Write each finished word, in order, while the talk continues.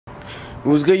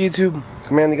What's good, YouTube?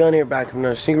 Command the Gun here, back with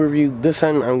another sneaker review. This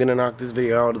time I'm gonna knock this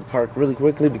video out of the park really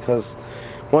quickly because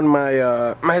one of my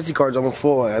my SD card's almost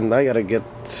full and I gotta get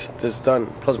this done.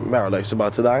 Plus my battery life's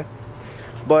about to die.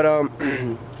 But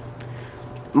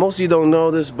most of you don't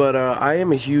know this, but I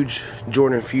am a huge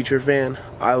Jordan Future fan.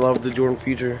 I love the Jordan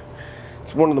Future.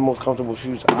 It's one of the most comfortable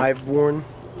shoes I've worn,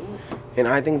 and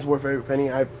I think it's worth every penny.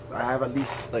 I have at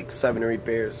least like 7 or 8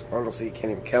 pairs. Honestly, you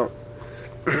can't even count.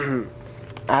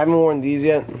 I haven't worn these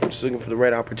yet. I'm just looking for the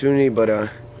right opportunity, but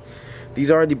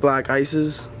these are the Black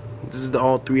Ices. This is the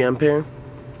all 3M pair.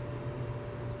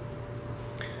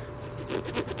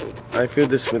 I feel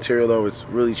this material though is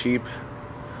really cheap.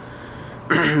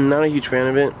 Not a huge fan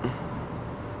of it,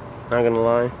 not gonna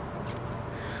lie,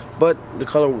 but the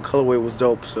colorway was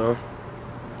dope, so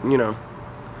you know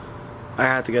I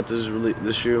had to get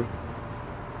this shoe.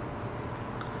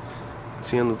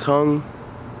 See on the tongue.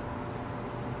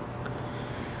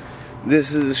 The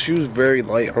shoe's very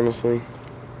light, honestly.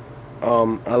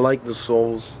 I like the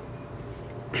soles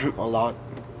a lot,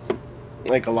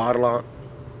 like a lot.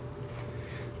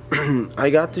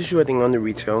 I got this shoe I think under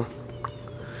retail.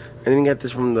 I didn't get this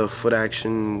from the foot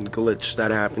action glitch that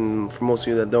happened. For most of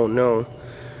you that don't know,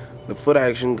 the foot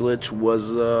action glitch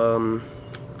was a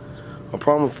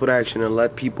problem with foot action and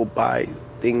let people buy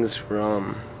things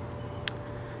for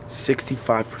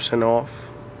 65% off.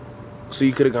 So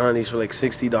you could have gotten these for like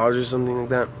 $60 or something like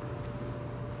that.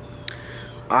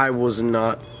 I was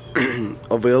not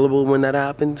available when that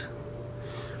happened,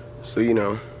 so you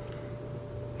know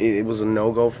it was a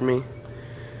no-go for me.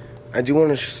 I do want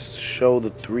to show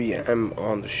the 3M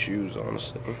on the shoes,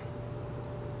 honestly.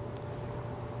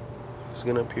 It's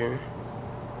gonna appear.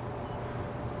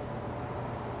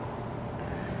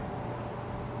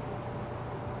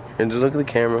 And just look at the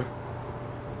camera.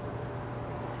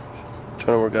 I'm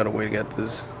trying to work out a way to get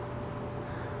this.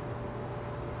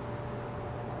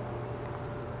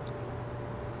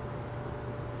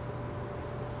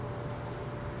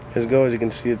 As you can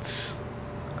see, it's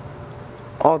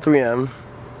all 3M.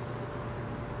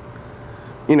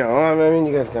 You know, I mean,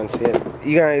 you guys can't see it.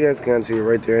 You guys can't see it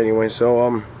right there anyway.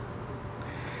 So,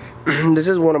 this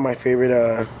is one of my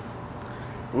favorite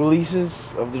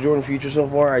releases of the Jordan Future so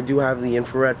far. I do have the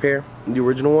infrared pair, the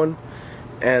original one,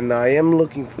 and I am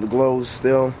looking for the glows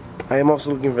still. I am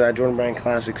also looking for that Jordan Brand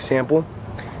Classic sample.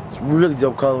 It's really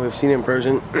dope color. We've seen it in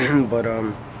person, but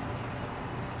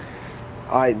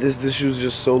this shoe is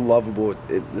just so lovable.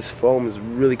 This foam is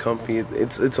really comfy.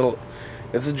 It's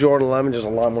a Jordan 11, just a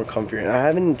lot more comfier. I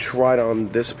haven't tried on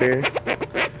this pair. I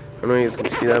don't know if you guys can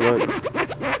see that,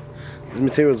 but this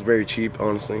material is very cheap,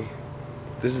 honestly.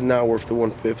 This is not worth the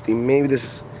 $150. Maybe this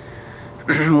is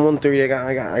 $130.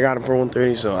 I got it for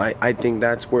 $130, so I think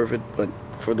that's worth it. But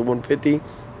for the $150,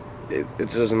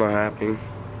 it's just not happening.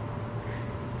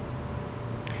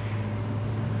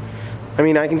 I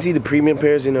mean, I can see the premium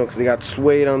pairs, you know, because they got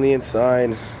suede on the inside,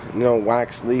 you know,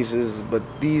 wax laces, but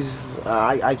these,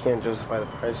 I can't justify the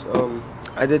price.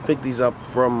 I did pick these up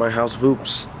from my House of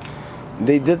Hoops.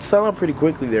 They did sell out pretty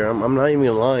quickly there. I'm not even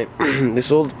gonna lie. They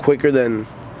sold quicker than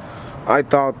I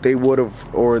thought they would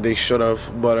have or they should have.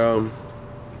 But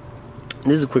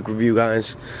this is a quick review,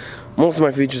 guys. Most of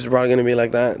my features are probably gonna be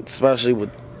like that, especially with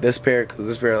this pair, because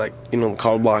this pair, like, you know, the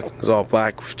color block is all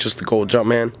black with just the gold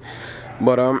Jumpman.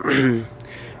 But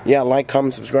yeah, like,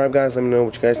 comment, subscribe, guys. Let me know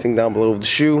what you guys think down below of the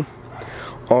shoe.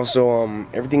 Also,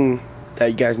 everything that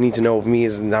you guys need to know of me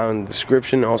is down in the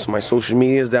description. Also, my social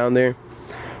media is down there.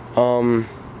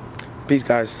 Peace,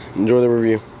 guys. Enjoy the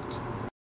review.